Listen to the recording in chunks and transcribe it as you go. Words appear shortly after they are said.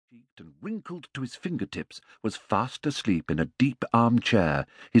cheeked and wrinkled to his fingertips, was fast asleep in a deep armchair,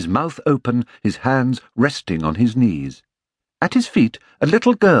 his mouth open, his hands resting on his knees. At his feet, a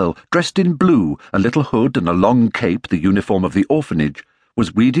little girl, dressed in blue, a little hood and a long cape, the uniform of the orphanage,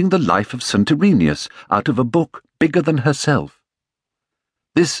 was reading the life of St. Irenaeus out of a book bigger than herself.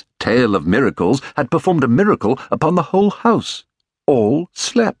 This tale of miracles had performed a miracle upon the whole house. All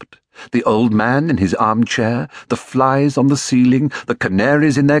slept. The old man in his armchair, the flies on the ceiling, the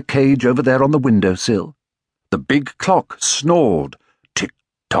canaries in their cage over there on the window-sill. The big clock snored,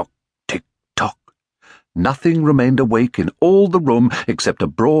 tick-tock, tick-tock. Nothing remained awake in all the room except a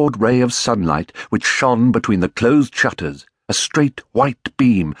broad ray of sunlight which shone between the closed shutters, a straight white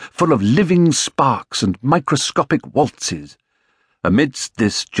beam full of living sparks and microscopic waltzes. Amidst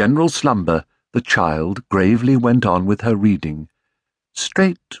this general slumber, the child gravely went on with her reading.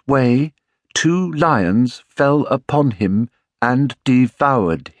 Straightway 2 lions fell upon him and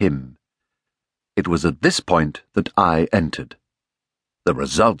devoured him. It was at this point that I entered. The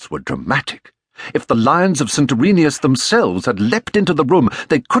results were dramatic. If the lions of St. Irenaeus themselves had leapt into the room,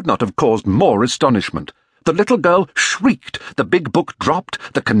 they could not have caused more astonishment. The little girl shrieked, the big book dropped,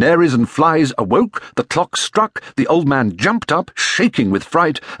 the canaries and flies awoke, the clock struck, the old man jumped up, shaking with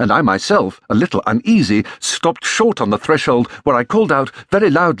fright, and I myself, a little uneasy, stopped short on the threshold, where I called out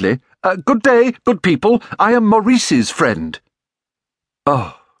very loudly, "Good day, good people, I am Maurice's friend."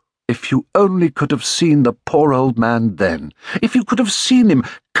 Oh, if you only could have seen the poor old man then, if you could have seen him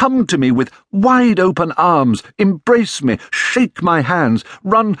come to me with wide-open arms, embrace me, shake my hands,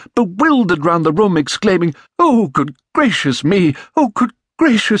 run bewildered round the room, exclaiming, "Oh, good gracious me! Oh, good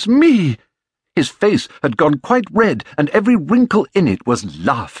gracious me!" His face had gone quite red, and every wrinkle in it was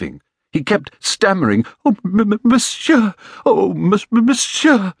laughing. He kept stammering, "Oh, monsieur! Oh,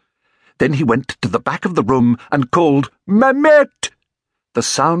 monsieur!" Then he went to the back of the room and called, "Mamette!" The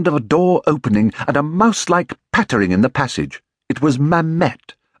sound of a door opening and a mouse-like pattering in the passage. It was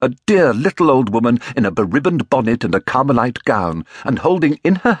Mamette, a dear little old woman in a beribboned bonnet and a Carmelite gown, and holding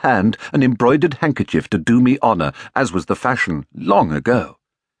in her hand an embroidered handkerchief to do me honour, as was the fashion long ago.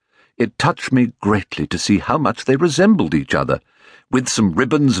 It touched me greatly to see how much they resembled each other. With some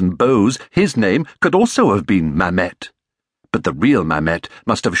ribbons and bows, his name could also have been Mamette. But the real Mamette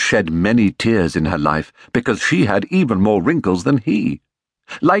must have shed many tears in her life, because she had even more wrinkles than he.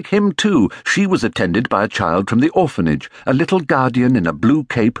 Like him, too, she was attended by a child from the orphanage, a little guardian in a blue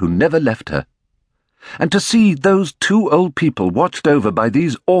cape who never left her. And to see those 2 old people watched over by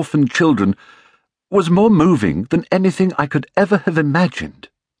these orphan children was more moving than anything I could ever have imagined.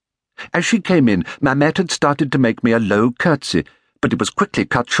 As she came in, Mamette had started to make me a low curtsy, but it was quickly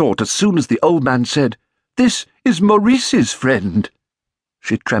cut short as soon as the old man said, "This is Maurice's friend."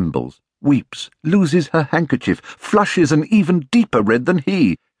 She trembles, weeps, loses her handkerchief, flushes an even deeper red than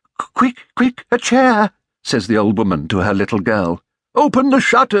he. "Quick, quick, a chair," says the old woman to her little girl. "Open the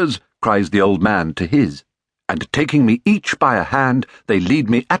shutters," cries the old man to his. And taking me each by a hand, they lead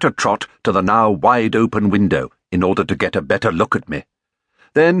me at a trot to the now wide-open window, in order to get a better look at me.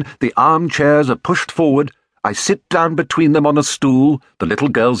 Then the armchairs are pushed forward, I sit down between them on a stool, the little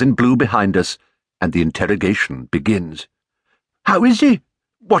girls in blue behind us, and the interrogation begins. "How is he?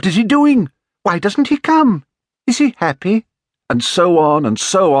 What is he doing? Why doesn't he come? Is he happy?" And so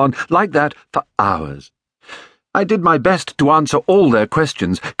on, like that, for hours. I did my best to answer all their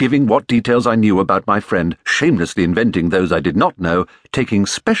questions, giving what details I knew about my friend, shamelessly inventing those I did not know, taking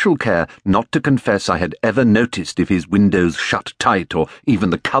special care not to confess I had ever noticed if his windows shut tight or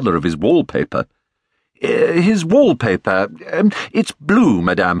even the colour of his wallpaper. "His wallpaper, it's blue,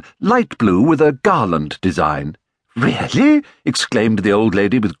 madame, light blue with a garland design." "Really?" exclaimed the old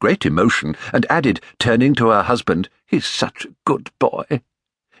lady with great emotion, and added, turning to her husband, "He's such a good boy."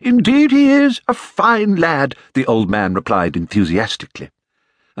 "Indeed he is, a fine lad," the old man replied enthusiastically.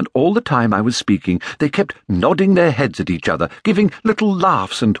 And all the time I was speaking, they kept nodding their heads at each other, giving little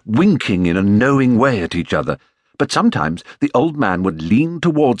laughs and winking in a knowing way at each other. But sometimes the old man would lean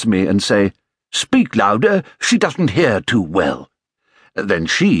towards me and say, "Speak louder, she doesn't hear too well." Then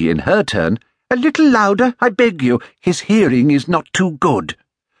she, in her turn, "A little louder, I beg you, his hearing is not too good."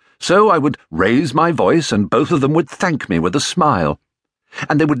 So I would raise my voice, and both of them would thank me with a smile.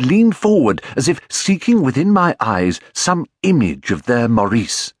 And they would lean forward as if seeking within my eyes some image of their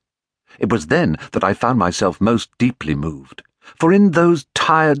Maurice. It was then that I found myself most deeply moved, for in those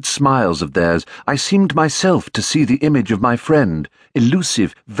tired smiles of theirs I seemed myself to see the image of my friend,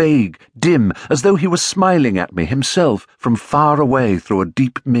 elusive, vague, dim, as though he were smiling at me himself from far away through a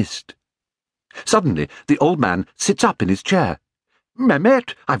deep mist. Suddenly the old man sits up in his chair.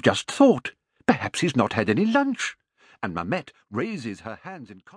 "Mamette, I've just thought. Perhaps he's not had any lunch." And Mamette raises her hands in